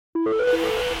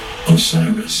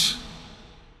Osiris.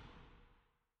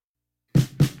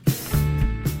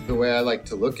 The way I like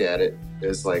to look at it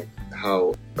is like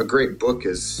how a great book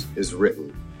is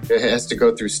written. It has to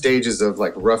go through stages of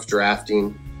like rough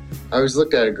drafting. I always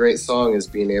looked at a great song as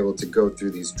being able to go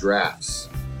through these drafts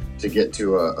to get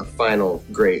to a final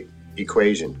great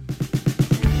equation.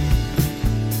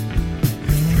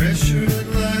 Pressure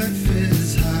in life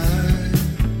is high.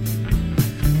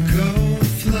 Go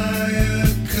fly a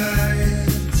kite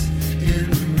in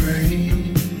the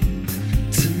rain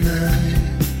tonight.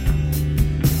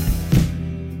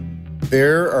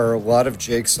 There are a lot of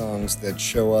Jake songs that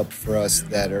show up for us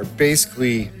that are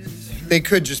basically, they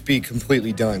could just be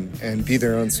completely done and be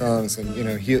their own songs. And, you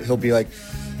know, he'll be like,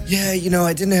 yeah, you know,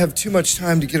 I didn't have too much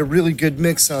time to get a really good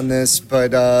mix on this,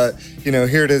 but, you know,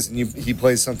 here it is. And he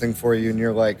plays something for you and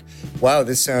you're like, wow,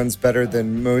 this sounds better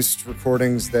than most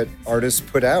recordings that artists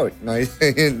put out.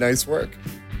 Nice work.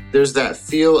 There's that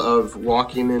feel of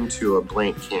walking into a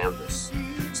blank canvas.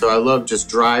 So I love just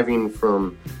driving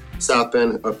from South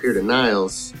Bend up here to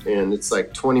Niles, and it's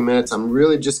like 20 minutes. I'm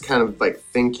really just kind of like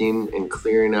thinking and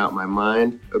clearing out my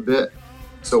mind a bit.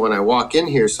 So when I walk in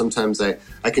here, sometimes I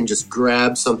can just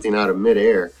grab something out of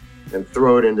midair and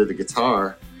throw it into the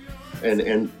guitar,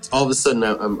 and all of a sudden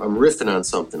I'm riffing on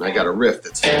something. I got a riff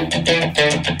that's...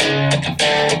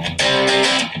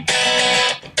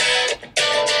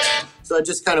 So I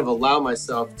just kind of allow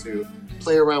myself to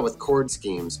play around with chord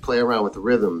schemes, play around with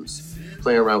rhythms,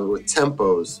 play around with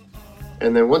tempos.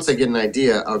 And then once I get an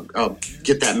idea, I'll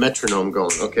get that metronome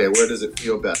going. Okay, where does it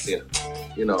feel best? Yeah,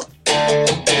 you know.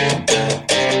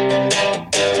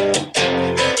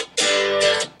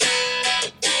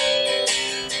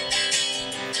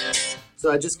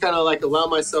 So I just kind of like allow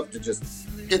myself to just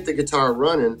hit the guitar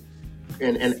running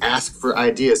and ask for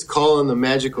ideas, call on the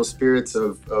magical spirits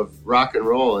of rock and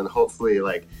roll, and hopefully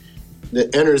like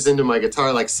that enters into my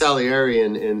guitar like Salieri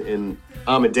in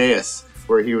Amadeus,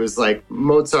 where he was like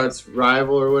Mozart's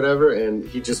rival or whatever, and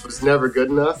he just was never good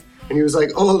enough. And he was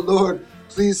like, oh Lord,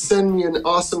 please send me an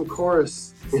awesome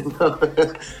chorus. You know?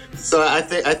 So I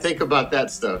think about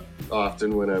that stuff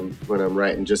often when I'm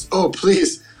writing. Just, oh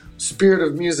please, spirit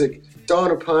of music, dawn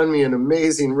upon me an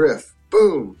amazing riff.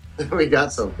 Boom, we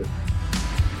got something.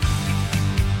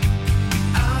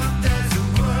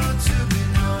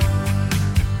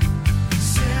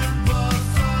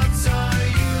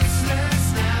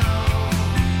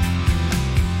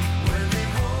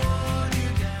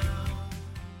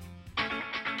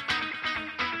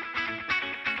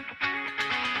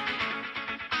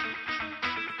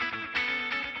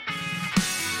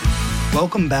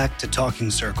 Welcome back to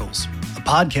Talking Circles, a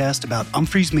podcast about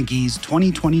Umphrey's McGee's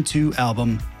 2022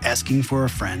 album, Asking for a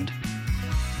Friend.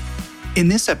 In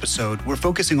this episode, we're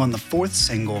focusing on the fourth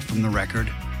single from the record,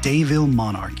 Dayville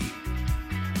Monarchy.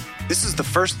 This is the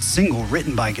first single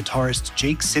written by guitarist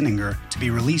Jake Sinninger to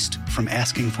be released from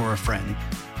Asking for a Friend.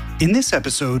 In this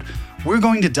episode, we're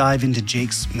going to dive into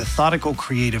Jake's methodical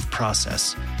creative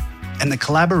process and the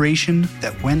collaboration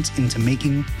that went into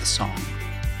making the song.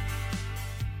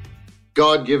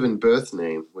 God-given birth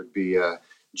name would be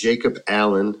Jacob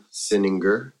Allen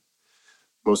Sinninger.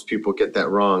 Most people get that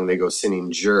wrong. They go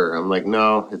Sinninger. I'm like,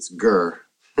 no, it's Gur.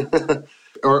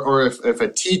 or if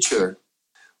a teacher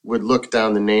would look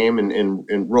down the name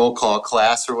in roll call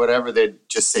class or whatever, they'd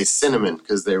just say Cinnamon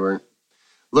because they weren't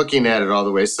looking at it all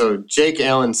the way. So Jake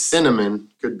Allen Cinnamon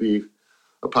could be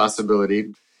a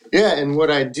possibility. Yeah, and what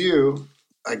I do,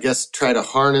 I guess, try to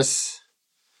harness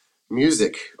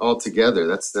music altogether.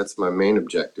 That's my main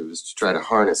objective, is to try to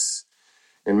harness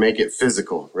and make it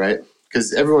physical, right?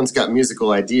 Because everyone's got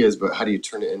musical ideas, but how do you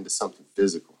turn it into something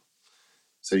physical?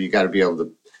 So you got to be able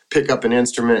to pick up an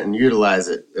instrument and utilize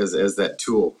it as that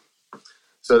tool.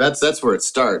 So that's where it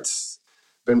starts.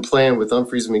 Been playing with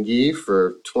Umphrey's McGee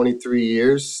for 23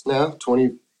 years now,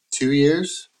 22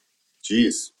 years.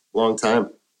 Jeez, long time.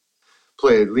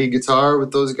 Play lead guitar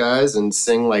with those guys and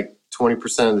sing like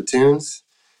 20% of the tunes.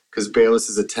 Because Bayless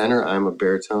is a tenor, I'm a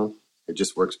baritone. It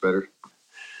just works better.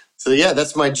 So yeah,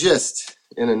 that's my gist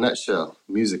in a nutshell,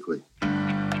 musically.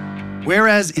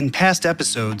 Whereas in past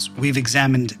episodes, we've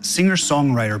examined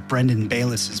singer-songwriter Brendan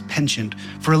Bayless's penchant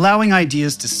for allowing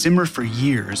ideas to simmer for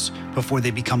years before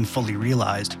they become fully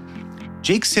realized,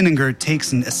 Jake Sinninger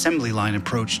takes an assembly line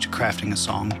approach to crafting a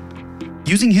song.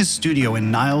 Using his studio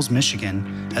in Niles,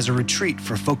 Michigan, as a retreat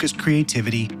for focused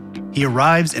creativity, he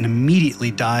arrives and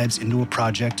immediately dives into a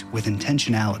project with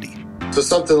intentionality. So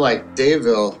something like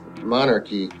Dayville,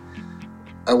 Monarchy,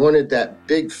 I wanted that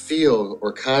big feel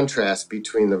or contrast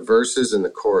between the verses and the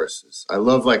choruses. I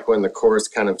love like when the chorus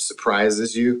kind of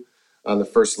surprises you on the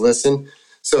first listen.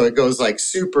 So it goes like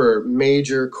super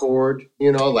major chord,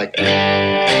 you know, like.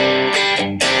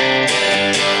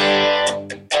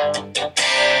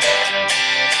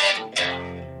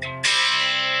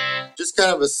 Just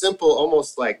kind of a simple,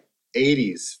 almost like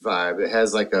 80s vibe. It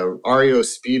has like a REO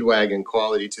Speedwagon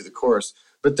quality to the chorus.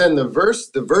 But then the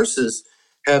verses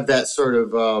have that sort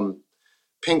of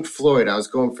Pink Floyd. I was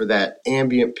going for that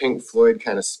ambient Pink Floyd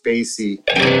kind of spacey,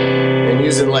 and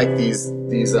using like these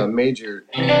major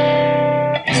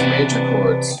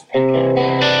chords,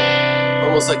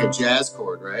 almost like a jazz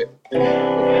chord, right?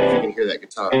 If you can hear that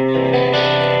guitar.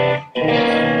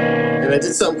 And I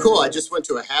did something cool. I just went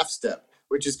to a half step,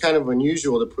 which is kind of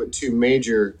unusual to put two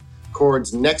major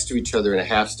chords next to each other in a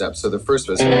half step. So the first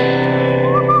was.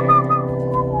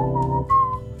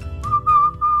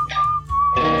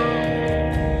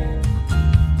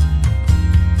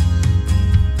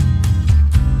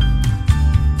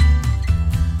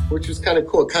 Which was kind of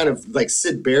cool, kind of like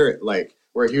Syd Barrett, like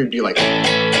where he would be like.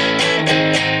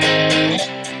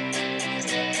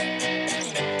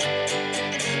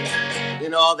 You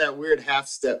know, all that weird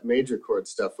half-step major chord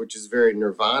stuff, which is very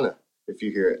Nirvana, if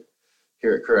you hear it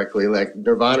correctly. Like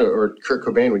Nirvana or Kurt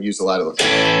Cobain would use a lot of those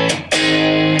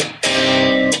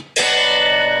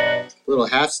little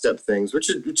half-step things, which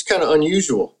is kind of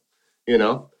unusual, you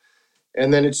know.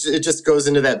 And then it just goes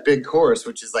into that big chorus,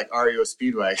 which is like REO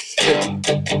Speedwagon.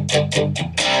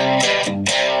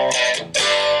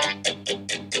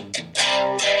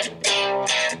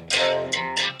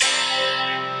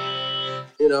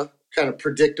 You know, kind of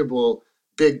predictable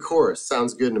big chorus.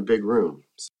 Sounds good in a big room.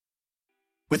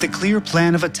 With a clear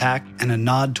plan of attack and a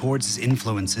nod towards his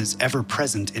influences ever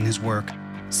present in his work,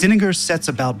 Sinninger sets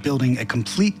about building a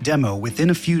complete demo within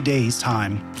a few days'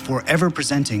 time before ever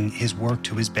presenting his work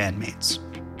to his bandmates.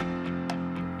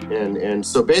 And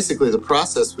so basically the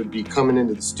process would be coming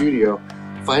into the studio,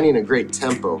 finding a great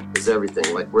tempo is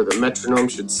everything, like where the metronome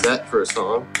should set for a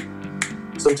song.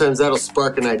 Sometimes that'll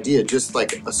spark an idea, just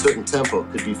like a certain tempo.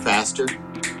 Could be faster,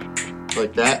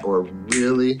 like that, or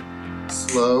really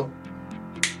slow.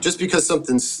 Just because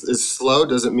something is slow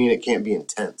doesn't mean it can't be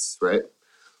intense, right?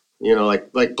 You know,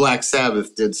 like Black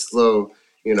Sabbath did slow,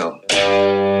 you know.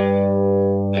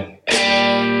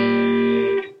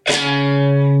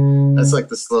 That's like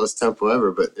the slowest tempo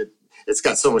ever, but it's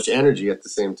got so much energy at the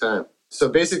same time. So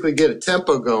basically get a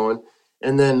tempo going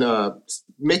and then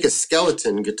make a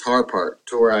skeleton guitar part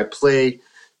to where I play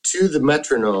to the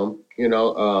metronome, you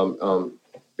know,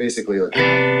 basically like.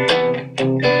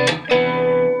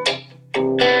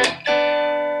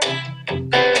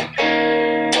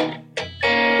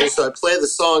 So I play the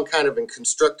song kind of and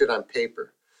construct it on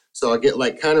paper. So I get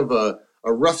like kind of a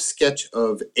rough sketch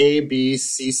of A, B,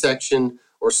 C section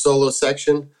or solo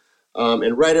section,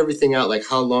 and write everything out, like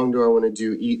how long do I want to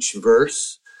do each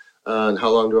verse, and how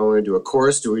long do I want to do a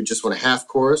chorus? Do we just want a half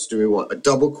chorus? Do we want a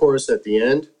double chorus at the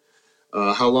end?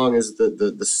 How long is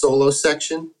the solo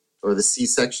section or the C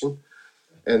section?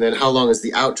 And then how long is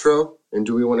the outro? And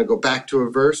do we want to go back to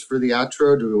a verse for the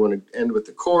outro? Do we want to end with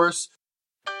the chorus?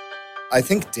 I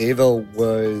think Dayville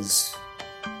was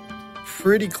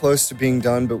pretty close to being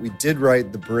done, but we did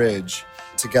write the bridge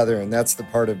together, and that's the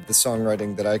part of the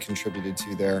songwriting that I contributed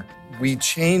to there. We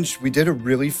did a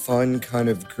really fun kind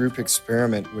of group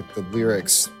experiment with the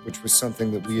lyrics, which was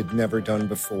something that we had never done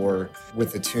before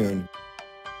with a tune.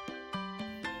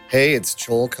 Hey, it's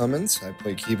Joel Cummins. I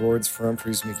play keyboards for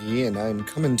Humphreys McGee, and I'm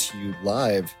coming to you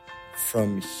live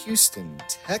from Houston,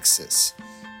 Texas,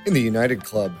 in the United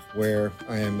Club, where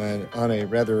I am on a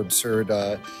rather absurd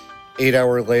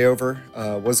 8-hour layover.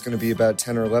 Was going to be about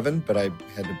 10 or 11, but I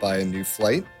had to buy a new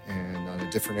flight and on a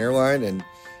different airline, and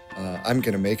I'm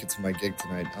going to make it to my gig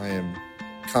tonight. I am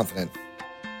confident.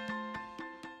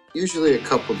 Usually a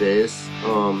couple days.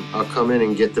 I'll come in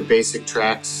and get the basic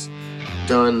tracks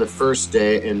done the first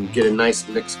day and get a nice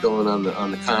mix going on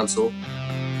the console.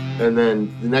 And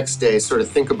then the next day, sort of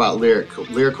think about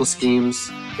lyrical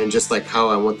schemes and just like how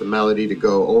I want the melody to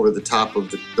go over the top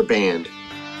of the band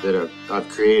that I've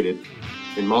created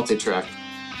in multi-track.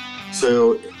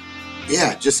 So,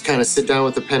 yeah, just kind of sit down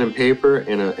with a pen and paper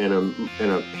and a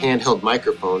handheld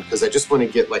microphone, because I just want to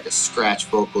get like a scratch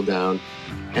vocal down,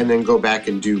 and then go back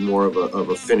and do more of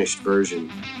a finished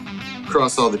version.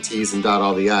 Cross all the T's and dot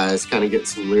all the I's, kind of get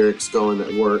some lyrics going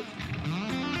that work.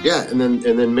 Yeah, and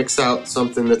then mix out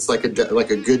something that's like a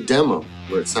good demo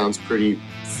where it sounds pretty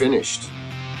finished.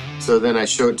 So then I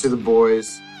show it to the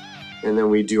boys, and then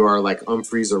we do our like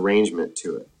Humphreys arrangement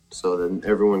to it. So then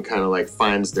everyone kind of like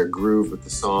finds their groove with the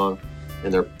song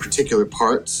and their particular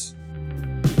parts.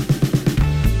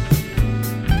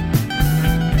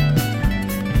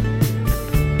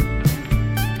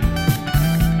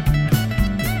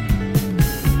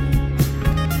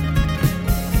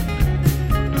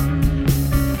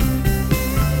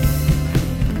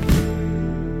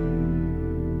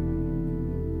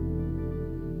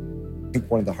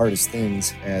 one of the hardest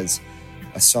things as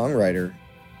a songwriter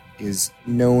is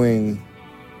knowing,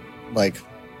 like,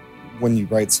 when you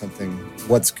write something,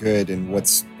 what's good and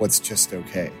what's just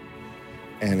okay.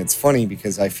 And it's funny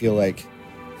because I feel like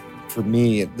for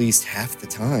me, at least half the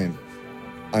time,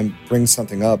 I bring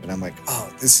something up and I'm like,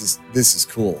 oh, this is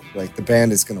cool. Like, the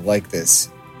band is going to like this.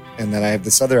 And then I have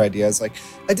this other idea. It's like,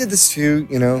 I did this too,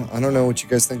 you know, I don't know what you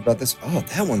guys think about this. Oh,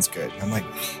 that one's good. And I'm like,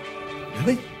 oh,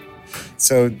 really?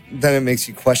 So then it makes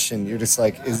you question. You're just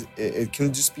like, it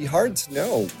can just be hard to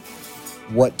know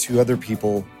what to other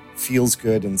people feels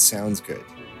good and sounds good.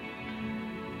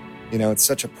 You know, it's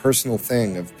such a personal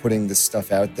thing of putting this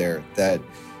stuff out there that,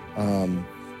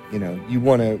 you know, you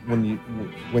want to,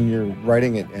 when you're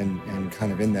writing it and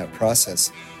kind of in that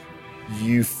process,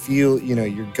 you feel, you know,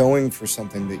 you're going for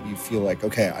something that you feel like,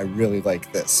 okay, I really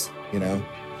like this, you know?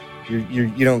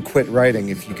 You don't quit writing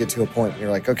if you get to a point and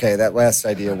you're like, okay, that last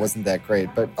idea wasn't that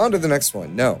great, but on to the next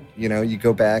one. No, you know, you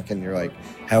go back and you're like,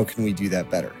 how can we do that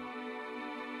better?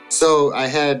 So I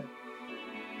had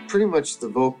pretty much the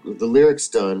lyrics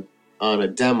done on a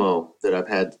demo that I've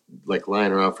had like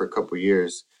lying around for a couple of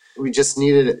years. We just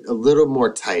needed it a little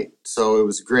more tight. So it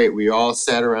was great. We all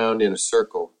sat around in a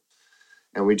circle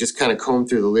and we just kind of combed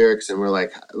through the lyrics and we're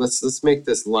like, let's make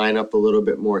this line up a little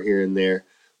bit more here and there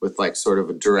with like sort of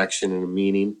a direction and a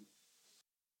meaning.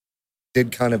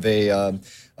 Did kind of a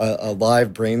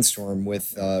live brainstorm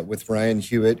with Ryan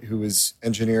Hewitt, who was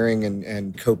engineering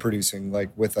and co-producing like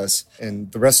with us,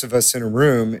 and the rest of us in a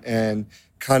room, and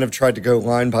kind of tried to go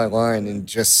line by line and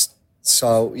just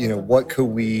saw, you know, what could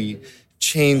we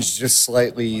change just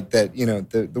slightly, that, you know,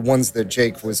 the ones that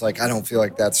Jake was like, I don't feel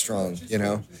like that strong, you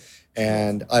know.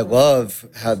 And I love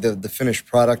how the finished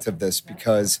product of this,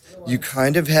 because you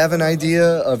kind of have an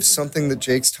idea of something that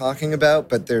Jake's talking about,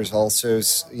 but there's also,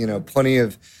 you know, plenty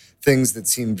of things that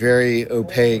seem very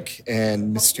opaque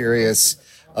and mysterious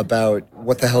about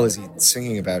what the hell is he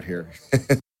singing about here.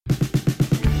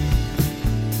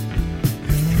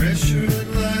 Pressure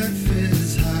in life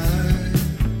is high.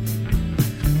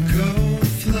 Go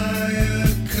fly a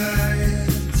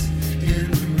kite in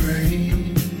the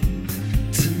rain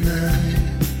tonight.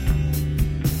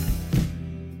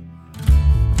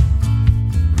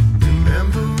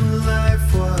 Remember when life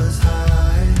was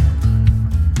high?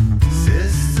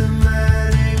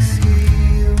 Systematic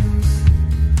schemes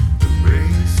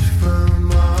erased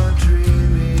from our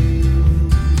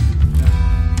dreaming.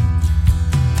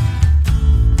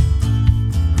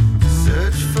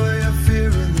 Search for your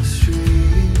fear in the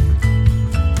street.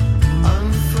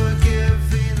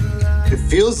 Unforgiving life. It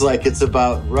feels like it's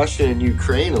about Russia and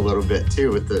Ukraine a little bit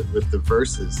too with the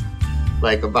verses,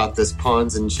 like about this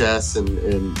pawns and chess and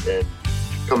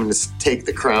coming to take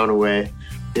the crown away,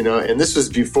 you know. And this was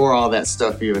before all that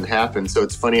stuff even happened. So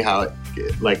it's funny how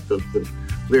like the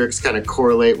lyrics kind of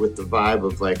correlate with the vibe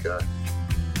of like a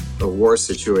war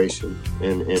situation,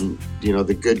 and you know,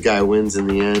 the good guy wins in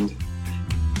the end.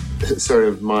 Sort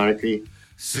of monarchy.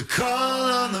 So call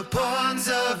on the pawns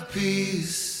of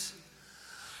peace,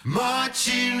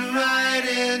 marching right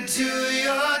into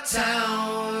your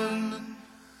town,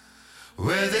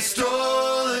 where they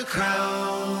stole the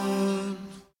crown.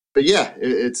 But yeah,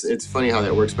 it's funny how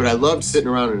that works. But I loved sitting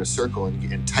around in a circle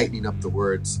and tightening up the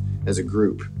words as a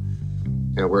group,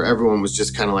 you know, where everyone was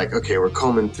just kind of like, okay, we're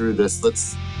combing through this.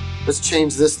 Let's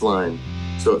change this line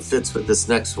so it fits with this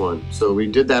next one. So we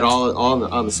did that all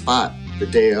on the spot the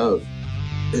day of.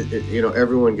 You know,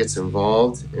 everyone gets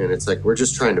involved, and it's like we're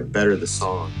just trying to better the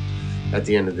song. At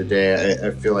the end of the day, I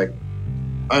feel like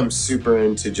I'm super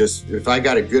into just, if I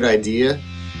got a good idea,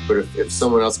 but if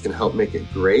someone else can help make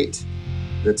it great,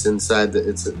 that's inside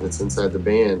the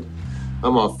band,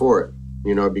 I'm all for it,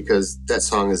 you know, because that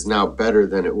song is now better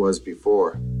than it was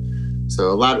before.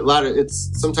 So a lot of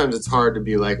sometimes it's hard to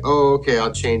be like, oh, okay,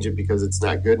 I'll change it because it's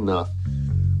not good enough.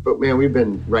 But man, we've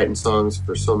been writing songs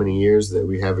for so many years that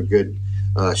we have a good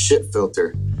shit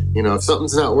filter. You know, if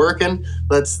something's not working,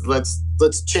 let's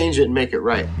change it and make it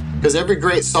right. Because every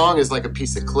great song is like a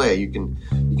piece of clay. You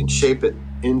can shape it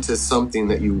into something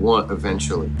that you want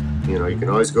eventually. You know, you can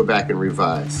always go back and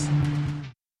revise.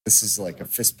 This is like a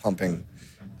fist pumping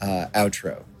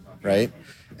outro, right?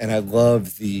 And I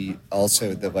love the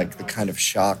kind of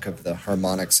shock of the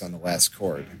harmonics on the last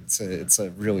chord. It's a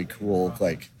really cool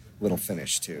like little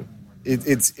finish too.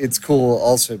 It's cool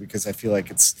also because I feel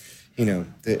like it's, you know,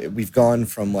 we've gone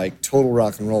from like total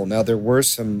rock and roll. Now there were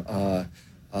some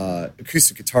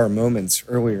acoustic guitar moments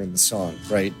earlier in the song,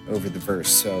 right over the verse,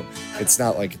 so it's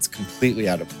not like it's completely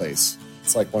out of place.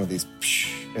 It's like one of these,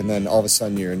 and then all of a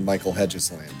sudden you're in Michael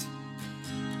Hedges land.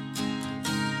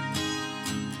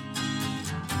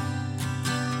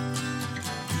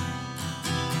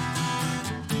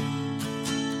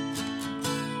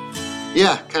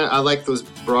 Yeah, kind of. I like those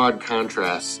broad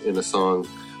contrasts in a song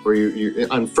where you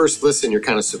on first listen you're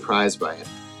kind of surprised by it.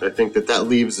 I think that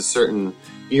leaves a certain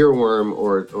earworm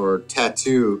or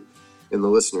tattoo in the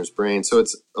listener's brain. So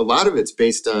it's a lot of it's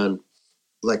based on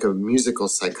like a musical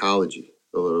psychology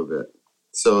a little bit.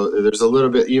 So there's a little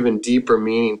bit even deeper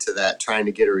meaning to that, trying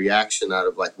to get a reaction out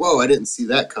of like, whoa, I didn't see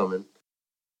that coming.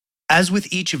 As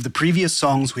with each of the previous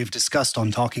songs we've discussed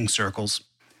on Talking Circles,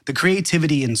 the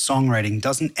creativity in songwriting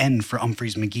doesn't end for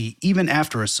Umphrey's McGee even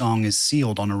after a song is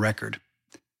sealed on a record.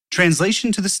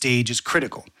 Translation to the stage is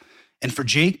critical, and for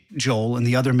Jake, Joel, and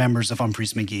the other members of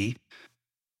Umphrey's McGee,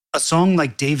 a song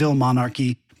like Dayville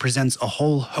Monarchy presents a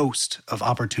whole host of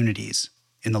opportunities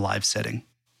in the live setting.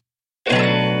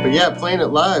 But yeah, playing it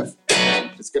live,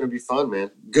 it's going to be fun, man.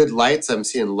 Good lights. I'm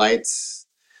seeing lights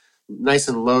nice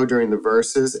and low during the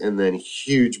verses, and then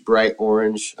huge bright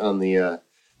orange on the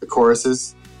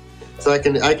choruses. So I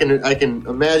can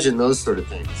imagine those sort of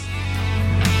things.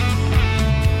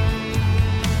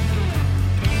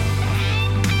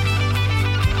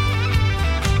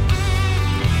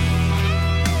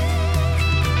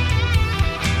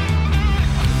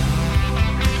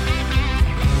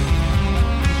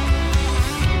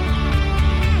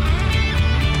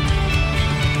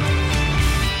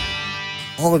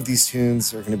 All of these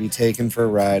tunes are going to be taken for a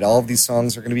ride. All of these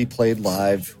songs are going to be played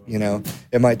live. You know,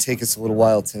 it might take us a little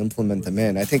while to implement them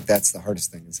in. I think that's the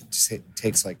hardest thing, is it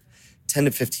takes like 10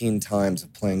 to 15 times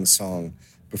of playing a song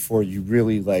before you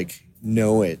really like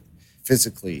know it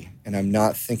physically. And I'm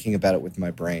not thinking about it with my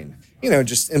brain. You know,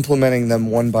 just implementing them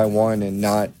one by one and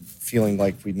not feeling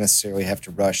like we necessarily have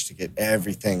to rush to get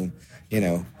everything, you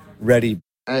know, ready.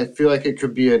 I feel like it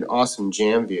could be an awesome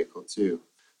jam vehicle too.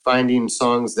 Finding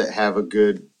songs that have a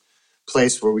good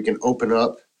place where we can open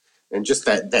up, and just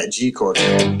that G chord.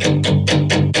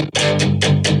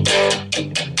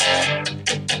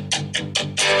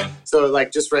 So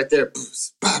like just right there,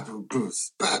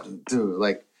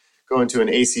 like going to an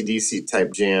AC/DC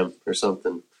type jam or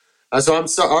something. So I'm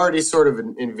already sort of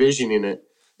envisioning it,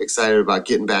 excited about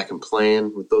getting back and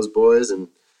playing with those boys, and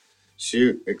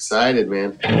shoot, excited,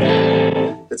 man.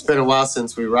 It's been a while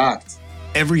since we rocked.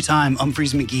 Every time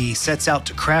Umphrey's McGee sets out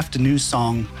to craft a new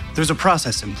song, there's a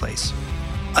process in place.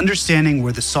 Understanding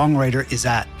where the songwriter is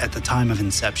at the time of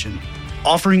inception.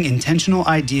 Offering intentional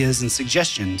ideas and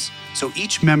suggestions so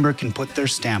each member can put their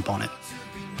stamp on it.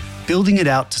 Building it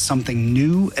out to something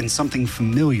new and something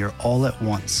familiar all at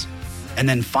once. And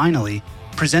then finally,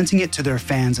 presenting it to their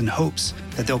fans in hopes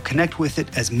that they'll connect with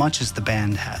it as much as the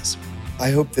band has.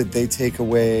 I hope that they take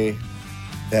away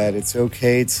that it's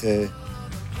okay to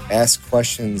ask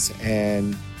questions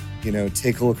and, you know,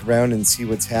 take a look around and see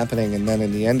what's happening. And then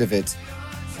in the end of it,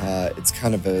 it's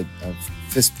kind of a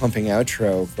fist-pumping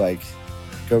outro, like,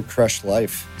 go crush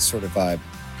life sort of vibe.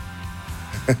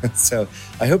 So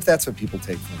I hope that's what people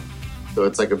take from it. So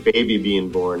it's like a baby being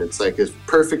born. It's like a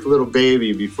perfect little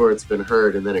baby before it's been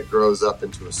heard, and then it grows up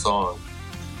into a song.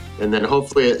 And then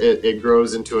hopefully it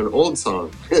grows into an old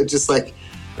song, just like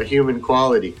a human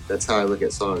quality. That's how I look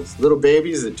at songs. Little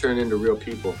babies that turn into real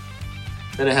people.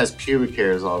 Then it has pubic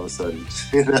hairs all of a sudden,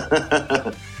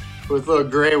 with little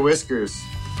gray whiskers.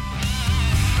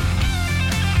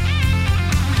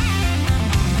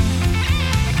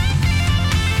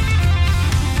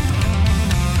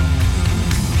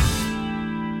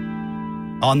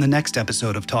 On the next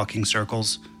episode of Talking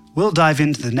Circles, we'll dive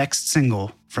into the next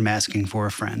single from Asking for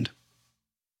a Friend.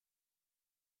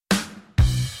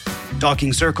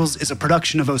 Talking Circles is a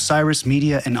production of Osiris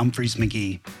Media and Umphrey's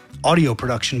McGee. Audio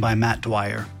production by Matt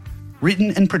Dwyer.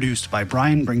 Written and produced by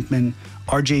Brian Brinkman,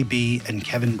 RJB, and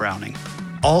Kevin Browning.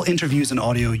 All interviews and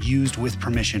audio used with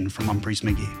permission from Umphrey's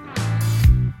McGee.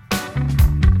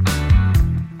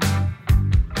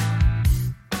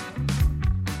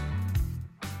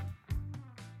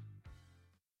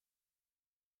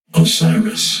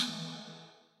 Osiris.